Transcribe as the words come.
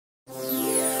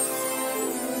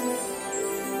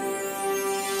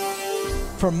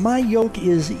For my yoke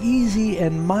is easy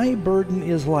and my burden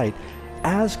is light.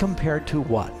 As compared to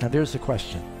what? Now there's the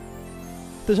question.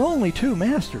 There's only two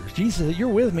masters. Jesus said, you're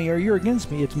with me or you're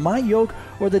against me. It's my yoke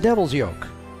or the devil's yoke.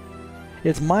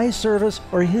 It's my service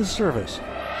or his service.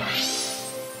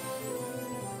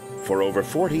 For over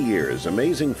 40 years,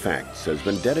 Amazing Facts has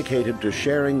been dedicated to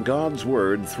sharing God's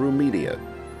Word through media.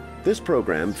 This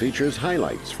program features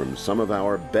highlights from some of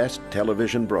our best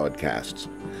television broadcasts.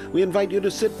 We invite you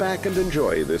to sit back and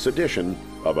enjoy this edition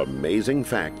of Amazing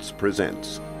Facts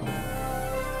Presents.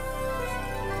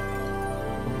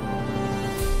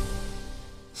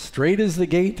 Straight is the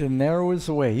gate and narrow is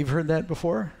the way. You've heard that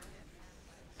before?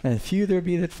 And few there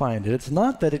be that find it. It's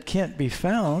not that it can't be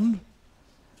found,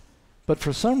 but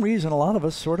for some reason a lot of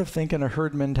us sort of think in a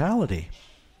herd mentality.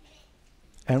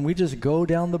 And we just go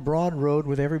down the broad road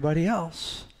with everybody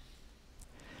else.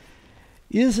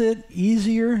 Is it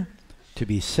easier to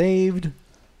be saved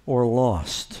or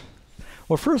lost?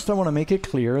 Well, first I want to make it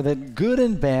clear that good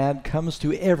and bad comes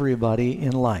to everybody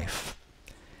in life.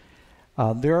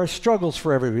 There are struggles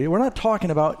for everybody. We're not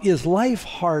talking about is life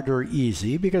hard or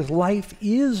easy, because life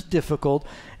is difficult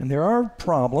and there are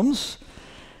problems.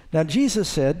 Now Jesus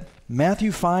said,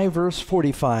 Matthew 5 verse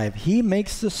 45, he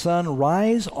makes the sun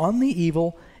rise on the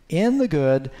evil and the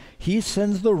good. He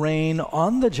sends the rain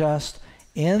on the just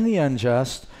and the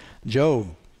unjust.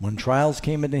 Job, when trials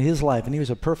came into his life, and he was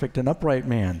a perfect and upright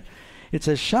man, it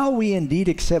says, shall we indeed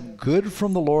accept good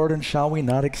from the Lord, and shall we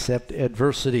not accept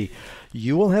adversity?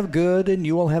 You will have good and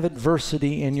you will have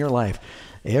adversity in your life.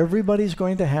 Everybody's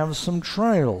going to have some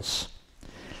trials.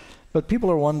 But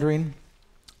people are wondering,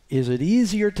 is it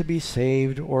easier to be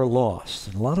saved or lost?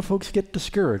 And a lot of folks get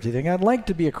discouraged. They think, I'd like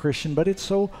to be a Christian, but it's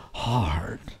so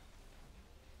hard.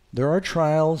 There are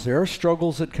trials, there are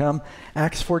struggles that come.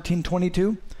 Acts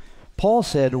 14:22, Paul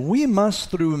said, we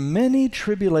must through many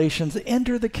tribulations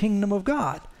enter the kingdom of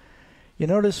God. You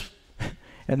notice,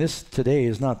 and this today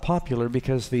is not popular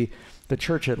because the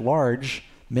church at large,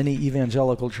 many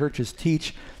evangelical churches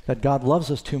teach that God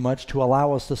loves us too much to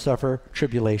allow us to suffer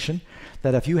tribulation,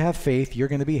 that if you have faith, you're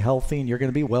going to be healthy and you're going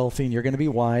to be wealthy and you're going to be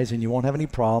wise and you won't have any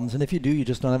problems, and if you do, you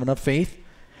just don't have enough faith.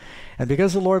 And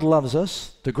because the Lord loves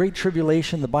us, the great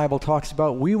tribulation the Bible talks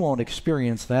about, we won't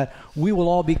experience that. We will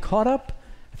all be caught up.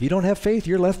 If you don't have faith,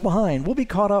 you're left behind. We'll be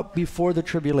caught up before the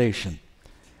tribulation.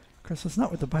 Of course, that's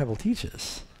not what the Bible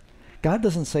teaches. God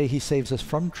doesn't say he saves us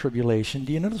from tribulation.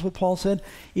 Do you notice what Paul said?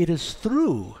 It is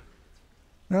through.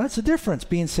 Now that's the difference,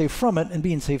 being saved from it and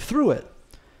being saved through it.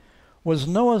 Was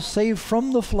Noah saved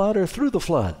from the flood or through the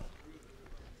flood?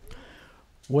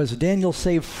 Was Daniel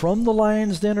saved from the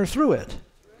lion's den or through it?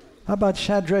 How about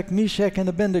Shadrach, Meshach, and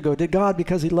Abednego? Did God,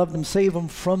 because he loved them, save them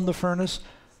from the furnace?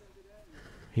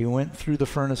 He went through the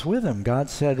furnace with him. God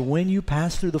said, when you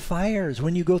pass through the fires,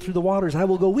 when you go through the waters, I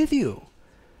will go with you.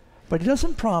 But he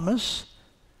doesn't promise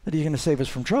that he's going to save us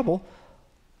from trouble.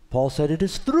 Paul said, it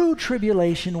is through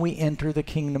tribulation we enter the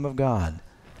kingdom of God.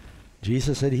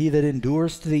 Jesus said, he that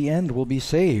endures to the end will be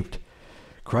saved.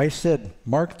 Christ said,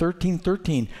 Mark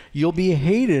 13:13, you'll be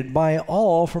hated by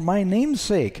all for my name's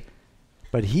sake,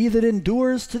 but he that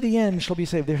endures to the end shall be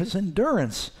saved. There's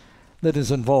endurance that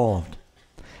is involved.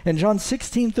 And John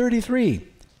 16:33,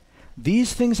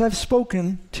 these things I've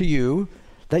spoken to you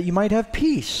that you might have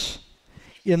peace.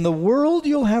 In the world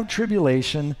you'll have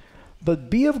tribulation, but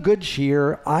be of good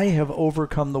cheer, I have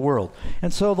overcome the world.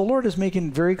 And so the Lord is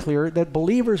making very clear that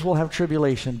believers will have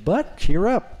tribulation, but cheer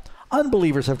up,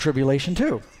 unbelievers have tribulation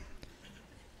too.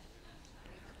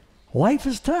 Life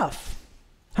is tough.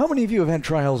 How many of you have had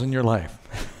trials in your life?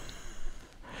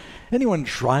 Anyone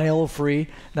trial-free?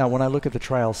 Now, when I look at the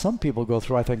trials some people go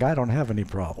through, I think, I don't have any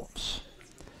problems.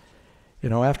 You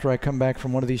know, after I come back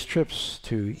from one of these trips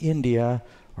to India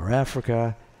or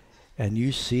Africa, and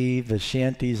you see the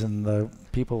shanties and the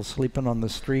people sleeping on the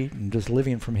street and just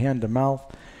living from hand to mouth,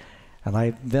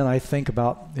 and then I think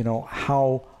about, you know,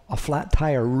 how a flat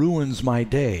tire ruins my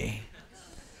day.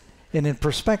 And in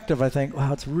perspective, I think,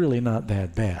 wow, it's really not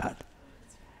that bad.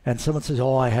 And someone says,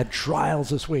 oh, I had trials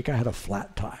this week. I had a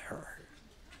flat tire.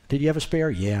 Did you have a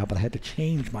spare? Yeah, but I had to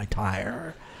change my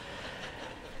tire.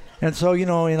 And so, you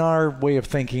know, in our way of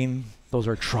thinking, those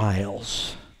are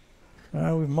trials.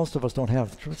 Most of us don't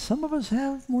have, some of us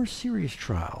have more serious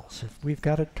trials. If we've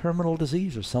got a terminal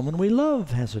disease, or someone we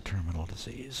love has a terminal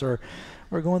disease, or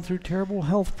we're going through terrible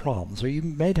health problems, or you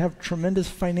may have tremendous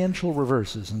financial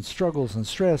reverses and struggles and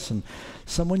stress, and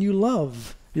someone you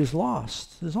love is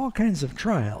lost. There's all kinds of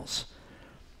trials.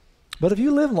 But if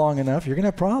you live long enough, you're going to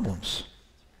have problems.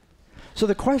 So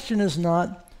the question is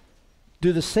not,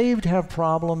 do the saved have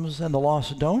problems and the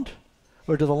lost don't?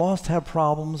 Or do the lost have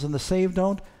problems and the saved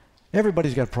don't?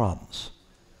 Everybody's got problems.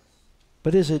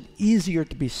 But is it easier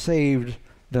to be saved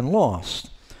than lost?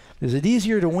 Is it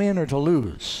easier to win or to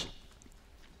lose?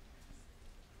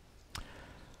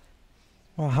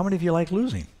 Well, how many of you like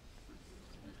losing?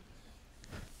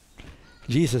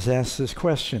 Jesus asks this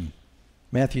question,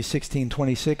 Matthew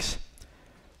 16:26.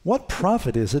 What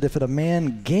profit is it if a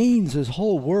man gains the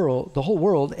whole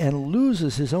world, and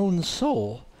loses his own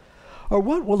soul? Or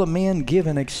what will a man give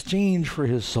in exchange for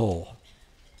his soul?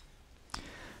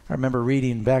 I remember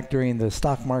reading back during the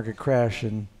stock market crash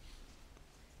in,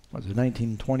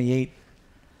 1928?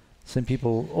 Some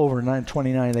people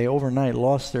they overnight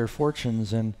lost their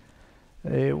fortunes, and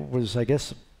it was, I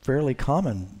guess, fairly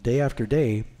common. Day after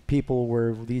day,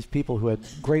 these people who had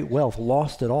great wealth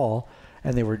lost it all,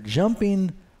 and they were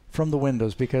jumping from the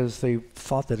windows because they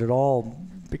thought that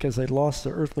because they'd lost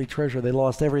their earthly treasure, they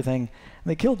lost everything,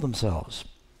 and they killed themselves,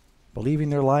 believing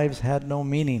their lives had no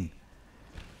meaning.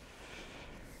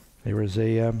 There was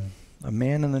a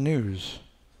man in the news,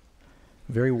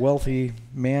 a very wealthy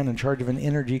man in charge of an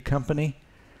energy company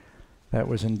that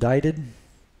was indicted,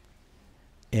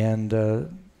 and the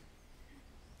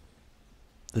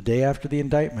day after the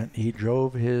indictment, he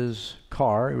drove his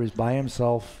car, it was by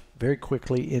himself, very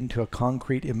quickly into a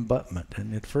concrete abutment.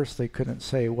 And at first they couldn't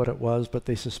say what it was, but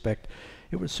they suspect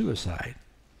it was suicide.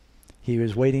 He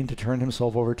was waiting to turn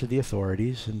himself over to the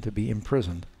authorities and to be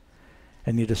imprisoned.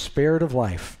 And he despaired of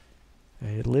life.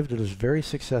 He lived as a very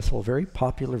successful, very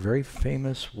popular, very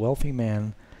famous, wealthy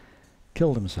man,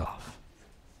 killed himself.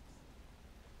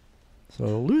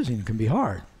 So losing can be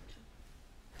hard.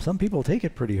 Some people take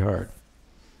it pretty hard.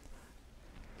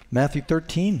 Matthew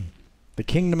 13. The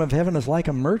kingdom of heaven is like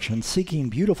a merchant seeking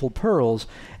beautiful pearls,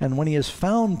 and when he has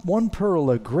found one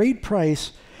pearl at a great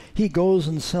price, he goes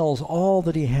and sells all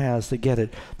that he has to get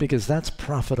it, because that's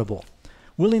profitable,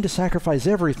 willing to sacrifice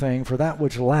everything for that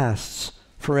which lasts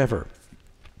forever.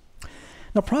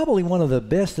 Now, probably one of the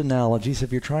best analogies,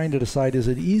 if you're trying to decide is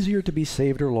it easier to be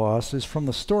saved or lost, is from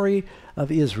the story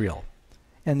of Israel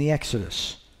and the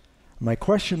Exodus. My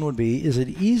question would be, is it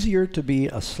easier to be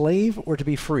a slave or to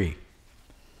be free?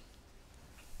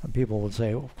 And people would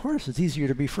say, well, of course it's easier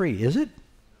to be free. Is it?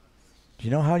 Do you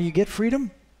know how you get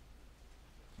freedom?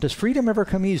 Does freedom ever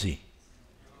come easy?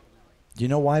 Do you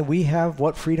know why we have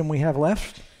what freedom we have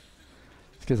left?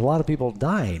 It's because a lot of people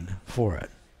died for it.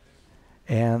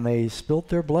 And they spilt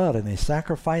their blood and they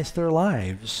sacrificed their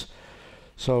lives.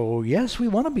 So yes, we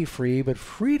want to be free, but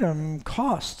freedom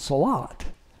costs a lot.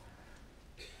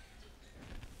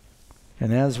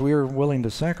 And as we're willing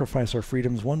to sacrifice our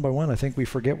freedoms one by one, I think we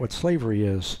forget what slavery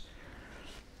is.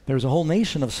 There's a whole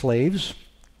nation of slaves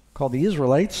called the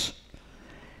Israelites.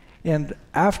 And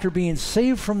after being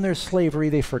saved from their slavery,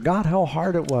 they forgot how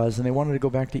hard it was and they wanted to go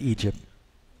back to Egypt.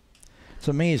 It's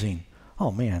amazing.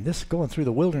 Oh man, this going through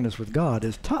the wilderness with God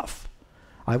is tough.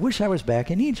 I wish I was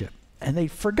back in Egypt. And they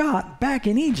forgot back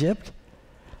in Egypt,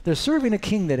 they're serving a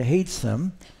king that hates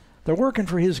them. They're working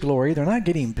for his glory. They're not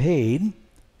getting paid.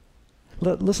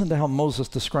 Listen to how Moses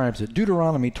describes it.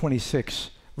 Deuteronomy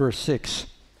 26, verse 6.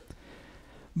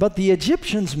 But the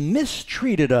Egyptians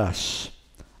mistreated us,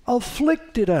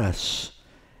 afflicted us,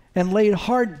 and laid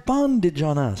hard bondage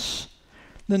on us.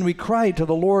 Then we cried to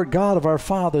the Lord God of our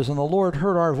fathers, and the Lord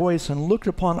heard our voice and looked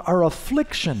upon our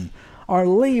affliction, our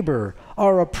labor,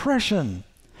 our oppression.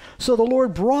 So the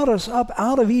Lord brought us up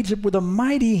out of Egypt with a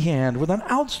mighty hand, with an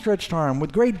outstretched arm,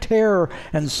 with great terror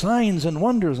and signs and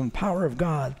wonders and power of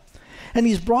God. And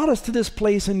he's brought us to this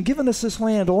place and given us this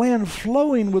land, a land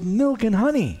flowing with milk and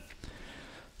honey.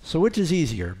 So which is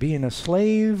easier, being a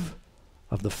slave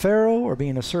of the Pharaoh or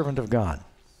being a servant of God?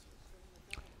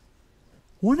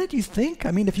 Wouldn't you think,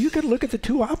 if you could look at the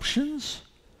two options,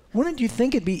 wouldn't you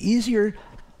think it'd be easier?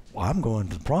 Well, I'm going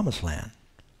to the promised land.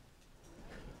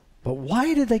 But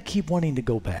why did they keep wanting to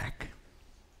go back?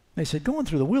 They said, going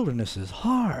through the wilderness is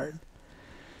hard.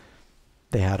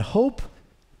 They had hope.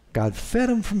 God fed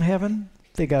them from heaven.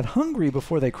 They got hungry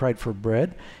before they cried for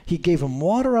bread. He gave them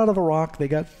water out of a rock. They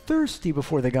got thirsty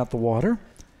before they got the water.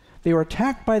 They were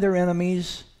attacked by their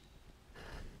enemies.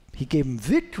 He gave them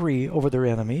victory over their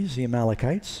enemies, the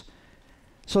Amalekites.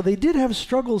 So they did have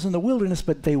struggles in the wilderness,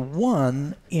 but they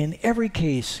won in every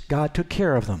case. God took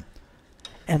care of them.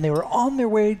 And they were on their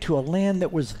way to a land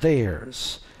that was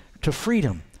theirs, to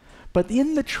freedom. But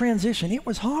in the transition, it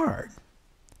was hard.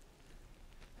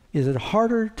 Is it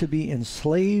harder to be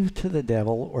enslaved to the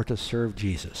devil or to serve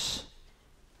Jesus?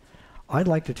 I'd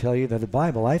like to tell you that the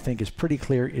Bible, I think, is pretty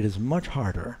clear. It is much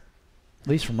harder, at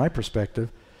least from my perspective,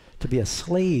 to be a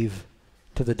slave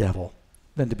to the devil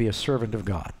than to be a servant of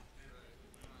God.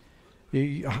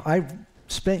 I've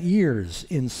spent years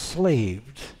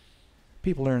enslaved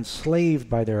People are enslaved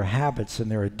by their habits and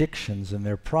their addictions and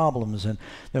their problems, and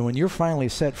then when you're finally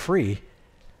set free,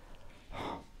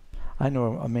 I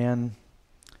know a man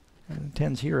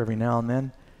attends here every now and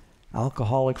then,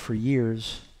 alcoholic for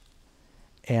years,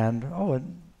 and it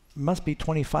must be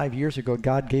 25 years ago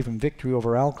God gave him victory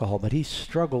over alcohol, but he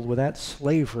struggled with that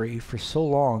slavery for so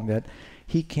long that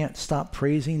he can't stop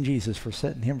praising Jesus for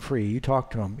setting him free. You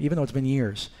talk to him, even though it's been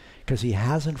years, because he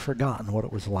hasn't forgotten what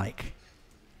it was like.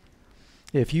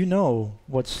 If you know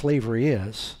what slavery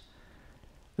is,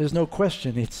 there's no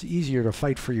question it's easier to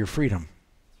fight for your freedom.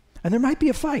 And there might be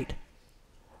a fight,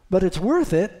 but it's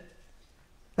worth it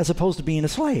as opposed to being a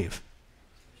slave.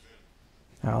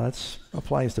 Now that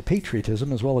applies to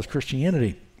patriotism as well as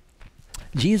Christianity.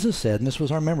 Jesus said, and this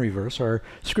was our memory verse, our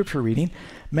scripture reading,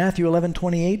 Matthew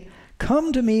 11:28,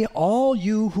 "Come to me, all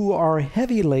you who are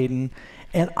heavy laden,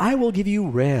 and I will give you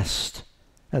rest,"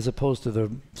 as opposed to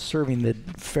the serving the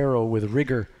Pharaoh with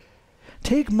rigor.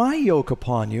 "Take my yoke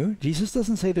upon you." Jesus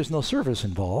doesn't say there's no service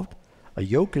involved. A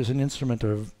yoke is an instrument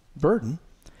of burden.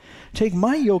 "Take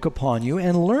my yoke upon you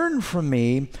and learn from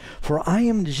me, for I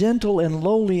am gentle and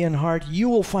lowly in heart. You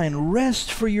will find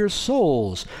rest for your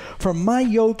souls. For my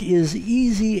yoke is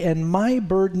easy and my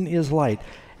burden is light."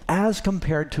 As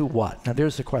compared to what? Now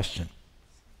there's the question.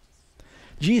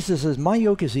 Jesus says, my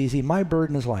yoke is easy, my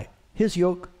burden is light. His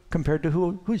yoke compared to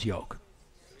whose yoke?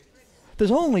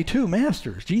 There's only two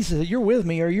masters. Jesus said, you're with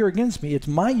me or you're against me. It's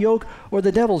my yoke or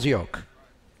the devil's yoke.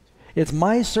 It's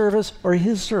my service or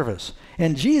his service.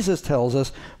 And Jesus tells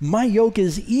us, my yoke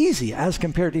is easy as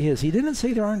compared to his. He didn't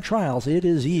say there aren't trials. It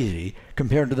is easy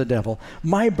compared to the devil.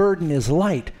 My burden is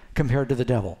light compared to the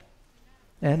devil.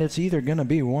 And it's either going to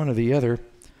be one or the other.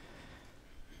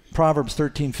 Proverbs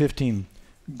 13:15.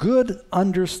 Good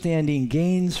understanding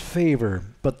gains favor,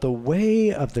 but the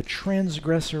way of the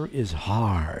transgressor is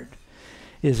hard.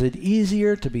 Is it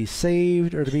easier to be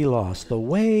saved or to be lost? The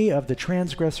way of the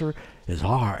transgressor is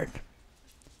hard.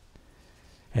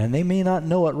 And they may not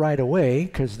know it right away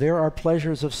because there are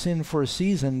pleasures of sin for a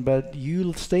season, but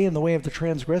you stay in the way of the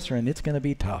transgressor and it's going to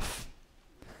be tough.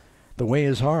 The way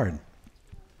is hard.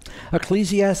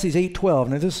 Ecclesiastes 8:12,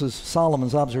 now this is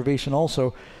Solomon's observation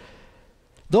also.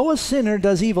 Though a sinner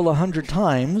does evil 100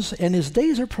 times and his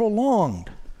days are prolonged.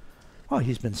 Well,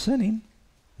 he's been sinning.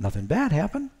 Nothing bad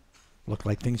happened. Look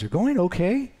like things are going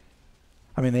okay.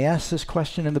 I mean, they asked this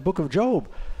question in the book of Job.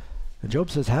 And Job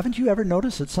says, haven't you ever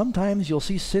noticed that sometimes you'll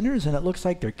see sinners and it looks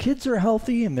like their kids are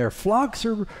healthy and their flocks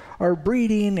are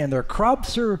breeding and their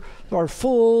crops are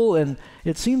full and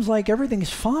it seems like everything's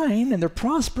fine and they're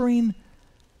prospering,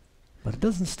 but it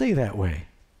doesn't stay that way.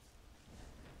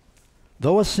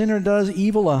 Though a sinner does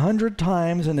evil 100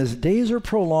 times and his days are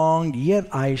prolonged, yet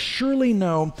I surely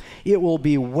know it will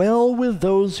be well with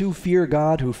those who fear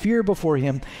God, who fear before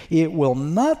him. It will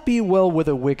not be well with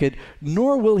the wicked,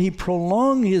 nor will he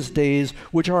prolong his days,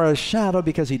 which are a shadow,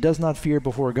 because he does not fear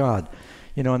before God.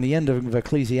 You know, in the end of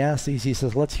Ecclesiastes, he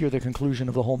says, let's hear the conclusion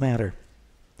of the whole matter.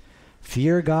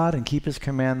 Fear God and keep his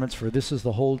commandments, for this is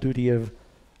the whole duty of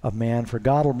man. For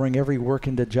God will bring every work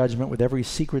into judgment with every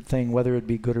secret thing, whether it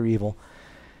be good or evil.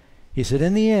 He said,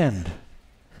 in the end,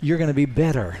 you're going to be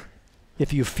better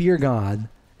if you fear God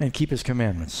and keep his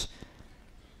commandments.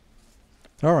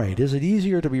 All right, is it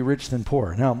easier to be rich than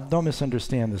poor? Now, don't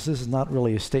misunderstand this. This is not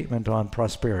really a statement on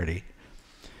prosperity.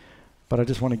 But I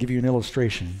just want to give you an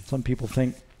illustration. Some people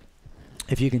think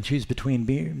if you can choose between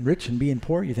being rich and being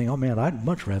poor, you think, oh man, I'd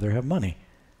much rather have money.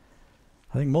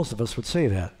 I think most of us would say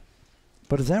that.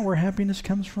 But is that where happiness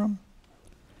comes from?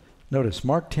 Notice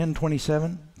Mark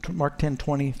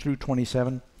 10:20 through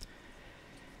 27.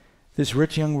 This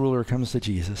rich young ruler comes to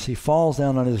Jesus. He falls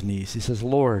down on his knees. He says,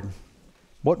 Lord,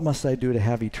 what must I do to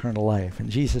have eternal life? And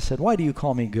Jesus said, why do you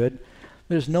call me good?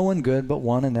 There's no one good but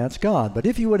one, and that's God. But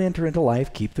if you would enter into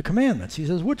life, keep the commandments. He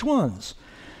says, which ones?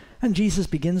 And Jesus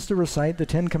begins to recite the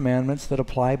 10 commandments that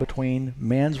apply between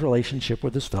man's relationship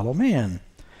with his fellow man.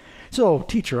 So,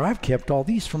 teacher, I've kept all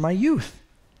these from my youth.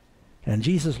 And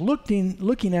Jesus,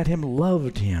 looking at him,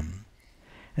 loved him.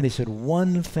 And he said,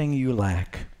 one thing you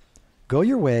lack. Go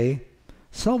your way,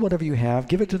 sell whatever you have,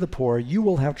 give it to the poor. You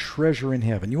will have treasure in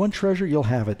heaven. You want treasure? You'll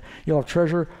have it. You'll have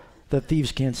treasure that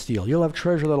thieves can't steal. You'll have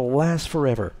treasure that'll last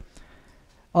forever.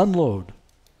 Unload.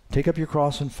 Take up your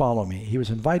cross and follow me. He was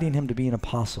inviting him to be an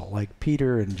apostle, like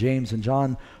Peter and James and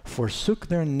John forsook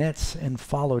their nets and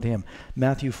followed him.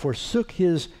 Matthew forsook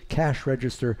his cash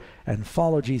register and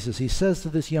followed Jesus. He says to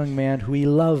this young man who he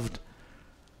loved,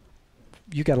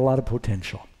 you got a lot of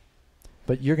potential,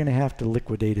 but you're going to have to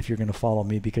liquidate if you're going to follow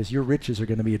me because your riches are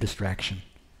going to be a distraction.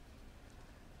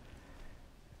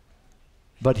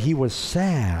 But he was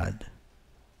sad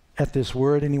at this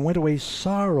word, and he went away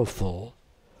sorrowful,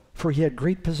 for he had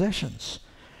great possessions.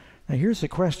 Now here's the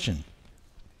question.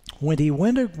 When he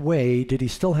went away, did he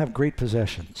still have great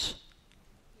possessions?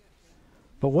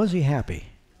 But was he happy?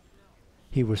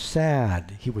 He was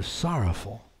sad. He was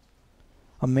sorrowful.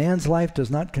 A man's life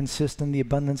does not consist in the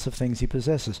abundance of things he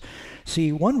possesses.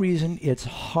 See, one reason it's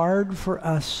hard for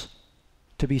us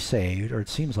to be saved, or it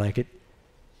seems like it,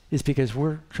 is because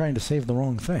we're trying to save the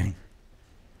wrong thing.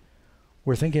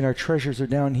 We're thinking our treasures are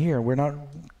down here. We're not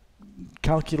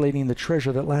calculating the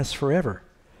treasure that lasts forever.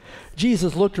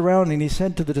 Jesus looked around and he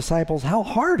said to the disciples, how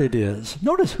hard it is.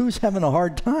 Notice who's having a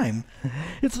hard time.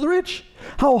 It's the rich.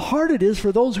 How hard it is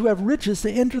for those who have riches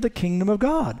to enter the kingdom of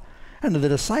God. And the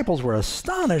disciples were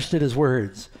astonished at his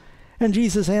words. And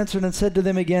Jesus answered and said to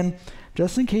them again,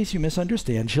 just in case you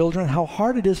misunderstand, children, how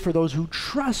hard it is for those who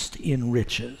trust in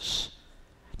riches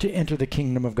to enter the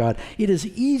kingdom of God. It is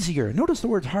easier. Notice the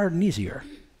words hard and easier.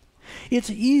 It's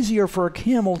easier for a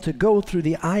camel to go through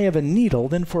the eye of a needle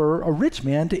than for a rich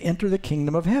man to enter the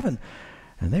kingdom of heaven.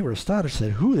 And they were astonished,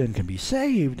 said, who then can be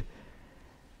saved?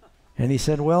 And he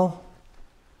said, well,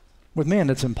 with man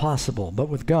it's impossible, but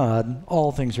with God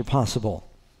all things are possible.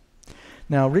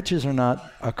 Now, riches are not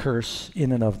a curse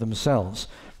in and of themselves.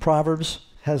 Proverbs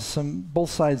has both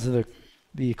sides of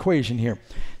the equation here.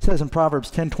 It says in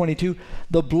Proverbs 10:22,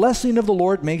 the blessing of the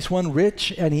Lord makes one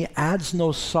rich, and he adds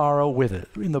no sorrow with it.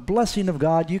 In the blessing of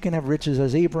God, you can have riches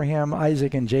as Abraham,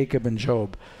 Isaac, and Jacob, and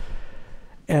Job,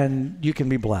 and you can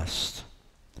be blessed.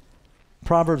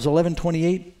 Proverbs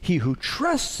 11:28, he who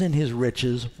trusts in his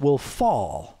riches will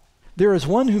fall. There is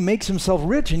one who makes himself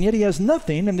rich, and yet he has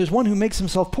nothing, and there's one who makes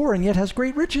himself poor, and yet has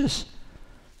great riches.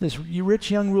 This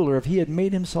rich young ruler, if he had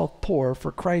made himself poor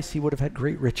for Christ, he would have had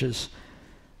great riches.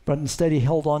 But instead he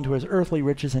held on to his earthly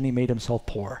riches and he made himself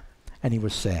poor. And he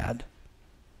was sad.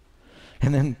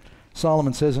 And then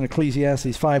Solomon says in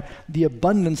Ecclesiastes 5, the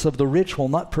abundance of the rich will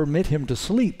not permit him to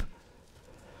sleep.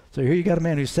 So here you got a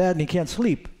man who's sad and he can't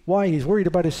sleep. Why? He's worried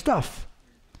about his stuff.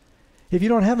 If you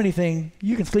don't have anything,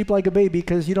 you can sleep like a baby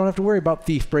because you don't have to worry about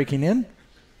thief breaking in.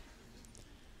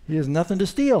 He has nothing to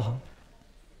steal.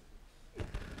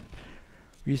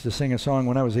 We used to sing a song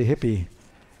when I was a hippie.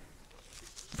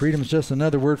 Freedom's just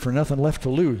another word for nothing left to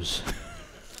lose.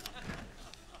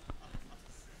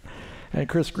 And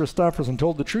Chris Christopherson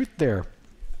told the truth there.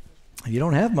 You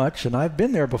don't have much, and I've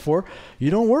been there before.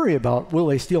 You don't worry about, will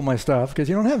they steal my stuff, because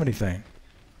you don't have anything.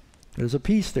 There's a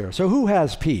peace there. So who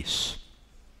has peace?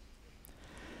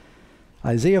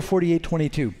 Isaiah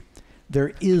 48:22.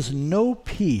 There is no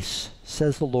peace,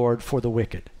 says the Lord, for the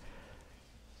wicked.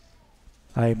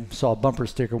 I saw a bumper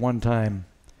sticker one time,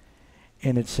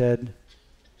 and it said,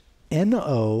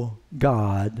 N-O,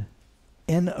 God,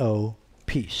 N-O,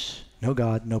 peace. No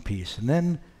God, no peace. And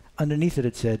then underneath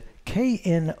it said,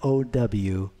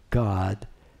 K-N-O-W, God,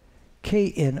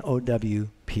 K-N-O-W,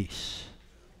 peace.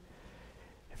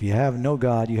 If you have no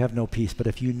God, you have no peace. But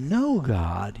if you know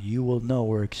God, you will know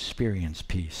or experience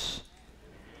peace.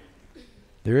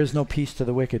 There is no peace to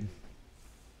the wicked.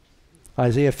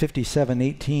 Isaiah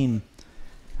 57:18.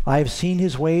 I have seen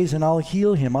his ways, and I'll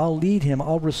heal him. I'll lead him.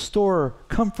 I'll restore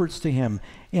comforts to him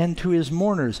and to his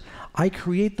mourners. I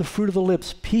create the fruit of the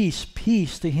lips. Peace,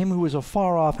 peace to him who is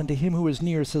afar off and to him who is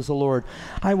near, says the Lord.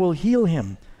 I will heal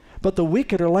him. But the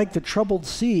wicked are like the troubled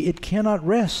sea. It cannot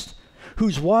rest,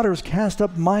 whose waters cast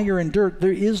up mire and dirt.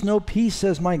 There is no peace,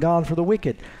 says my God, for the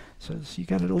wicked. Says you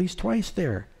got it at least twice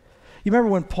there. You remember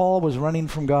when Paul was running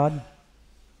from God?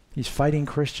 He's fighting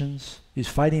Christians. He's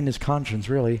fighting his conscience,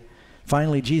 really.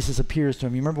 Finally, Jesus appears to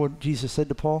him. You remember what Jesus said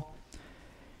to Paul?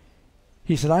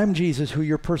 He said, I'm Jesus who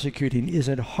you're persecuting. Is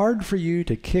it hard for you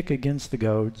to kick against the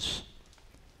goads?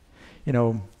 You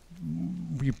know,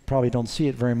 you probably don't see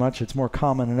it very much. It's more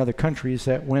common in other countries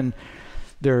that when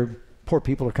their poor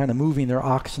people are kind of moving their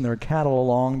ox and their cattle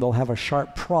along, they'll have a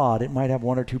sharp prod. It might have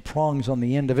one or two prongs on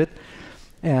the end of it.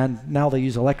 And now they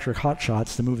use electric hot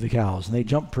shots to move the cows. And they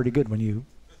jump pretty good when you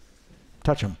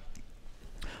touch them.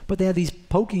 But they had these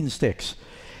poking sticks.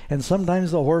 And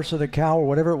sometimes the horse or the cow or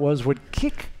whatever it was would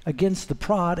kick against the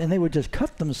prod and they would just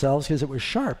cut themselves because it was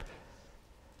sharp.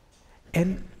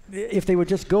 And if they would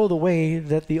just go the way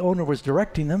that the owner was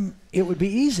directing them, it would be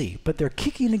easy. But they're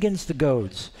kicking against the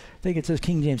goads. I think it says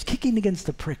King James, kicking against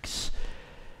the pricks.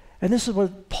 And this is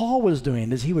what Paul was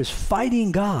doing, is he was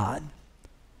fighting God.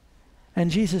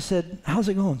 And Jesus said, how's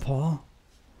it going, Paul?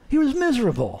 He was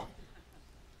miserable.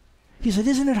 He said,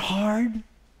 isn't it hard?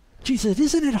 Jesus said,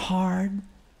 isn't it hard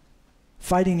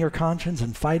fighting your conscience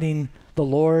and fighting the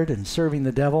Lord and serving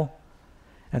the devil?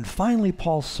 And finally,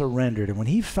 Paul surrendered. And when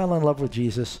he fell in love with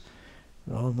Jesus,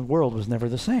 well, the world was never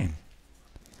the same.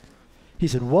 He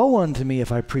said, woe unto me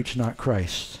if I preach not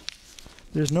Christ.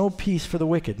 There's no peace for the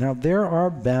wicked. Now, there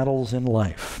are battles in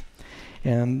life,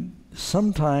 and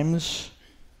sometimes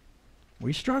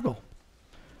we struggle.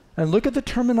 And look at the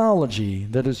terminology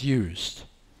that is used.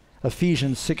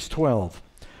 Ephesians 6:12.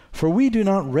 For we do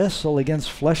not wrestle against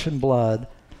flesh and blood,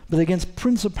 but against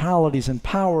principalities and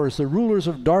powers, the rulers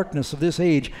of darkness of this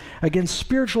age, against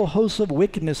spiritual hosts of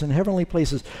wickedness in heavenly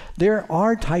places. There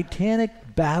are titanic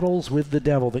battles with the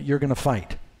devil that you're going to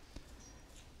fight.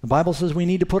 The Bible says we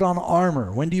need to put on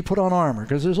armor. When do you put on armor?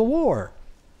 Because there's a war.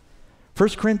 1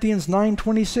 Corinthians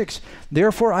 9:26,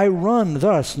 therefore I run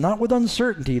thus, not with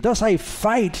uncertainty. Thus I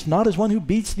fight, not as one who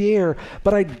beats the air,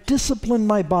 but I discipline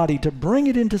my body to bring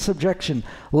it into subjection,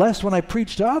 lest when I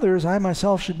preach to others, I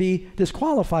myself should be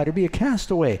disqualified or be a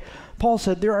castaway. Paul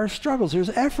said there are struggles, there's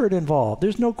effort involved,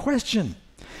 there's no question.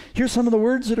 Here's some of the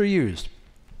words that are used.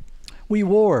 We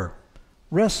war,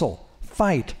 wrestle,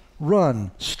 fight,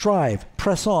 run, strive,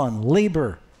 press on,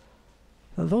 labor.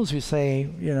 Those who say,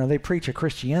 they preach a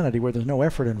Christianity where there's no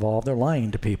effort involved, they're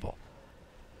lying to people.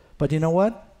 But you know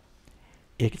what?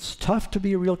 It's tough to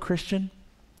be a real Christian.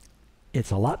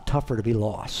 It's a lot tougher to be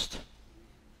lost.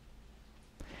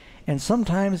 And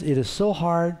sometimes it is so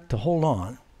hard to hold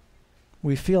on.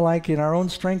 We feel like in our own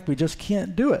strength we just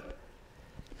can't do it.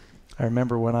 I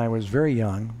remember when I was very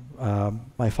young,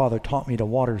 my father taught me to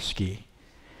water ski.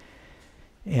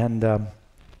 And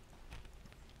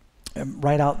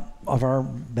right out of our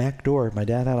back door, my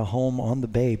dad had a home on the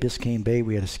bay, Biscayne Bay.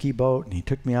 We had a ski boat, and he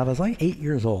took me out. I was like 8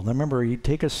 years old. And I remember he'd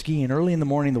take us skiing early in the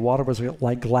morning. The water was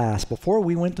like glass. Before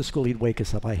we went to school, he'd wake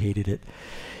us up. I hated it.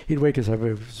 He'd wake us up.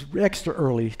 It was extra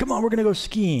early. Come on, we're going to go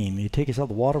skiing. He'd take us out.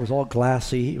 The water was all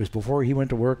glassy. It was before he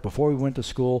went to work, before we went to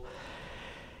school.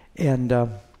 And I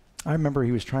remember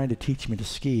he was trying to teach me to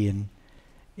ski,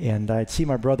 and I'd see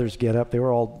my brothers get up. They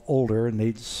were all older, and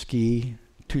they'd ski,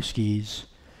 2 skis.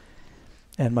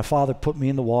 And my father put me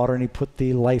in the water, and he put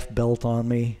the life belt on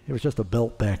me. It was just a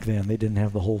belt back then. They didn't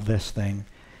have the whole vest thing.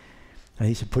 And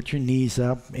he said, put your knees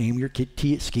up, aim your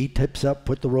ski tips up,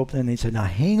 put the rope in. And he said, now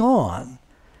hang on.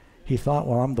 He thought,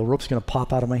 well, the rope's going to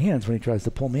pop out of my hands when he tries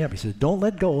to pull me up. He said, don't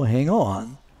let go, hang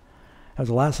on. That was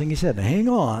the last thing he said, hang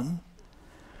on.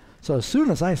 So as soon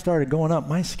as I started going up,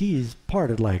 my skis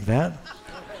parted like that.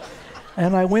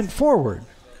 And I went forward.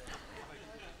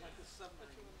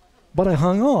 But I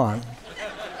hung on.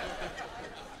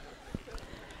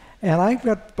 And I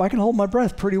can hold my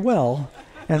breath pretty well.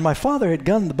 And my father had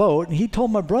gunned the boat, and he told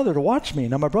my brother to watch me.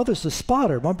 Now, my brother's the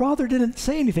spotter. My brother didn't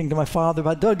say anything to my father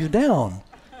about Doug's down.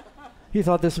 He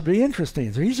thought this would be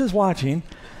interesting. So he's just watching,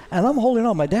 and I'm holding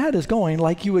on. My dad is going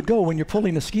like you would go when you're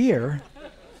pulling a skier.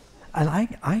 And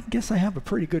I guess I have a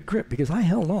pretty good grip because I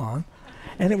held on.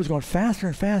 And it was going faster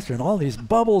and faster, and all these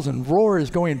bubbles and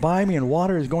roars going by me, and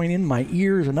water is going in my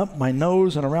ears and up my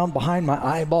nose and around behind my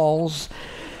eyeballs.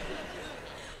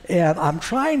 And I'm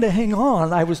trying to hang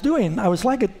on. I was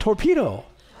like a torpedo.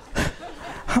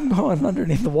 I'm going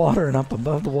underneath the water and up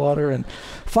above the water. And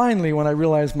finally, when I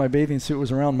realized my bathing suit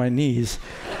was around my knees,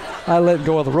 I let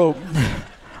go of the rope.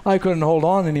 I couldn't hold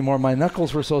on anymore. My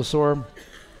knuckles were so sore.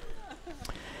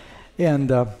 And,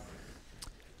 but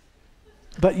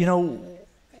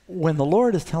when the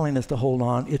Lord is telling us to hold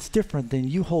on, it's different than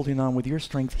you holding on with your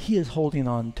strength. He is holding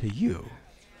on to you.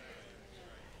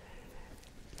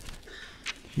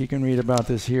 You can read about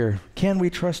this here. Can we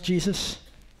trust Jesus?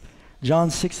 John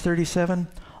 6:37,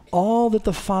 all that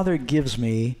the Father gives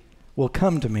me will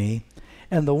come to me,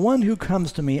 and the one who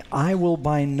comes to me I will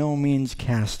by no means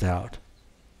cast out.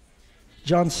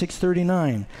 John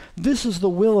 6:39, this is the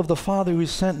will of the Father who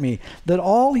sent me, that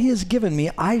all he has given me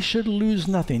I should lose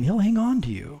nothing. He'll hang on to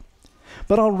you.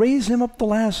 But I'll raise him up the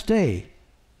last day.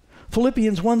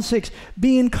 Philippians 1:6,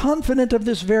 being confident of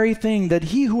this very thing, that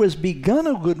he who has begun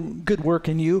a good work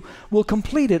in you will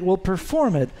complete it, will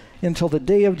perform it until the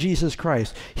day of Jesus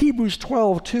Christ. Hebrews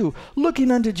 12:2, looking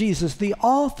unto Jesus, the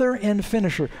author and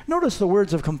finisher. Notice the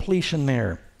words of completion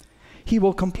there. He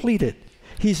will complete it.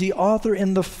 He's the author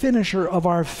and the finisher of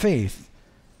our faith,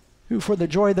 who for the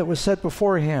joy that was set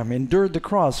before him endured the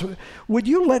cross. Would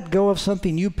you let go of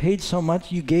something you paid so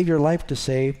much you gave your life to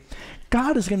save?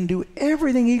 God is going to do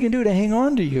everything he can do to hang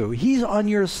on to you. He's on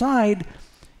your side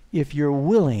if you're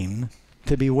willing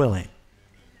to be willing.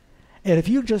 And if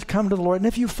you just come to the Lord, and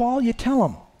if you fall, you tell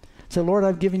him. Say, Lord,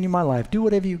 I've given you my life. Do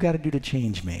whatever you've got to do to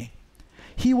change me.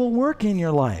 He will work in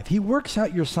your life. He works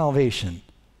out your salvation.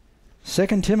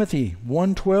 2 Timothy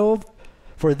 1:12,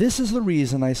 for this is the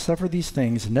reason I suffer these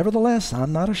things. Nevertheless,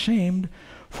 I'm not ashamed,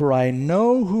 for I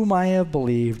know whom I have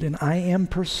believed, and I am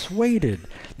persuaded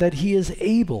that he is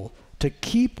able to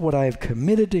keep what I have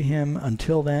committed to him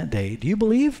until that day. Do you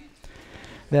believe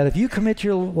that if you commit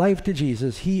your life to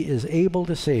Jesus, he is able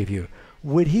to save you?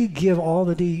 Would he give all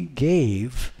that he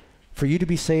gave for you to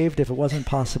be saved if it wasn't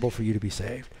possible for you to be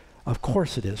saved? Of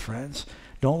course it is, friends.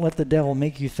 Don't let the devil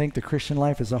make you think the Christian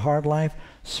life is a hard life.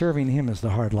 Serving him is the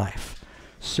hard life.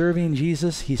 Serving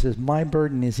Jesus, he says, my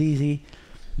burden is easy,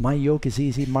 my yoke is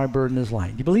easy, my burden is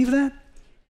light. Do you believe that?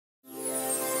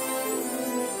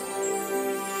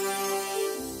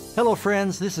 Hello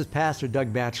friends, this is Pastor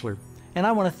Doug Batchelor, and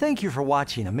I want to thank you for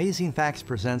watching Amazing Facts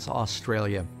Presents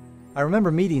Australia. I remember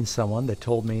meeting someone that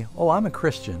told me, oh, I'm a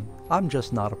Christian, I'm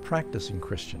just not a practicing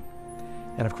Christian.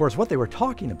 And of course what they were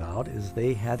talking about is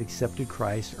they had accepted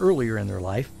Christ earlier in their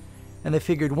life, and they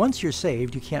figured once you're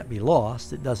saved, you can't be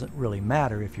lost. It doesn't really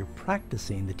matter if you're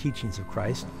practicing the teachings of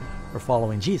Christ or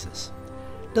following Jesus.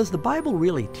 Does the Bible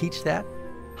really teach that?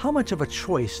 How much of a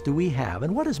choice do we have,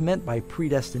 and what is meant by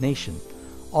predestination?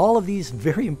 All of these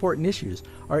very important issues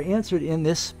are answered in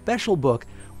this special book.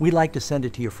 We'd like to send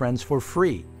it to your friends for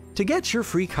free. To get your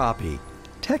free copy,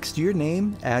 text your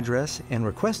name, address, and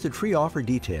requested free offer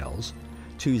details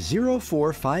to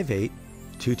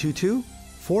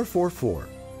 0458-222-444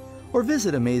 or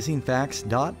visit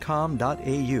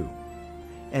amazingfacts.com.au.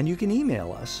 And you can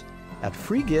email us at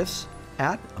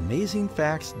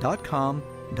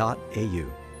freegifts@amazingfacts.com.au.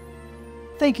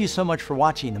 Thank you so much for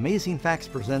watching Amazing Facts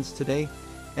Presents today.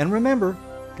 And remember,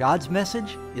 God's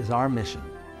message is our mission.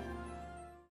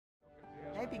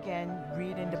 I began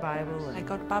reading the Bible. I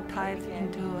got baptized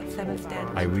into a Seventh-day.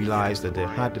 I realized that there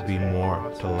had to be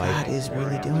more to life. God is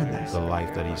really doing this. The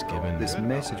life that he's given. This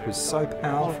message was so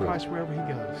powerful. Christ wherever he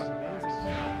goes.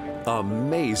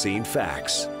 Amazing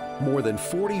Facts. More than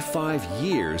 45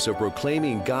 years of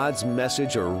proclaiming God's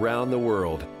message around the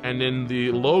world. And then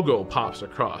the logo pops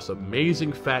across,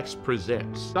 Amazing Facts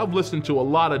Presents. I've listened to a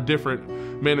lot of different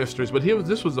ministers, but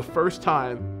this was the first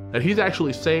time that he's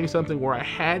actually saying something where I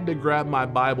had to grab my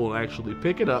Bible and actually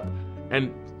pick it up.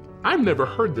 And I've never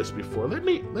heard this before. Let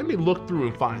me look through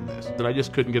and find this. And I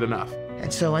just couldn't get enough.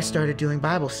 And so I started doing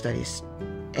Bible studies.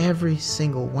 Every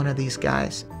single one of these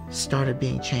guys started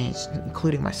being changed,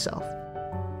 including myself.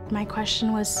 My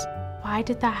question was, why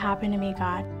did that happen to me,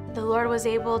 God? The Lord was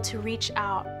able to reach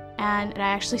out, and I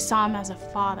actually saw him as a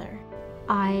father.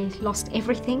 I lost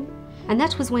everything, and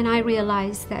that was when I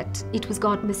realized that it was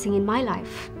God missing in my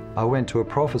life. I went to a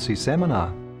prophecy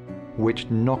seminar, which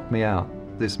knocked me out.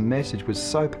 This message was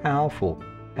so powerful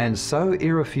and so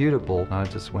irrefutable. I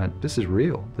just went, this is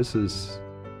real. This is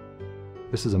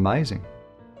amazing.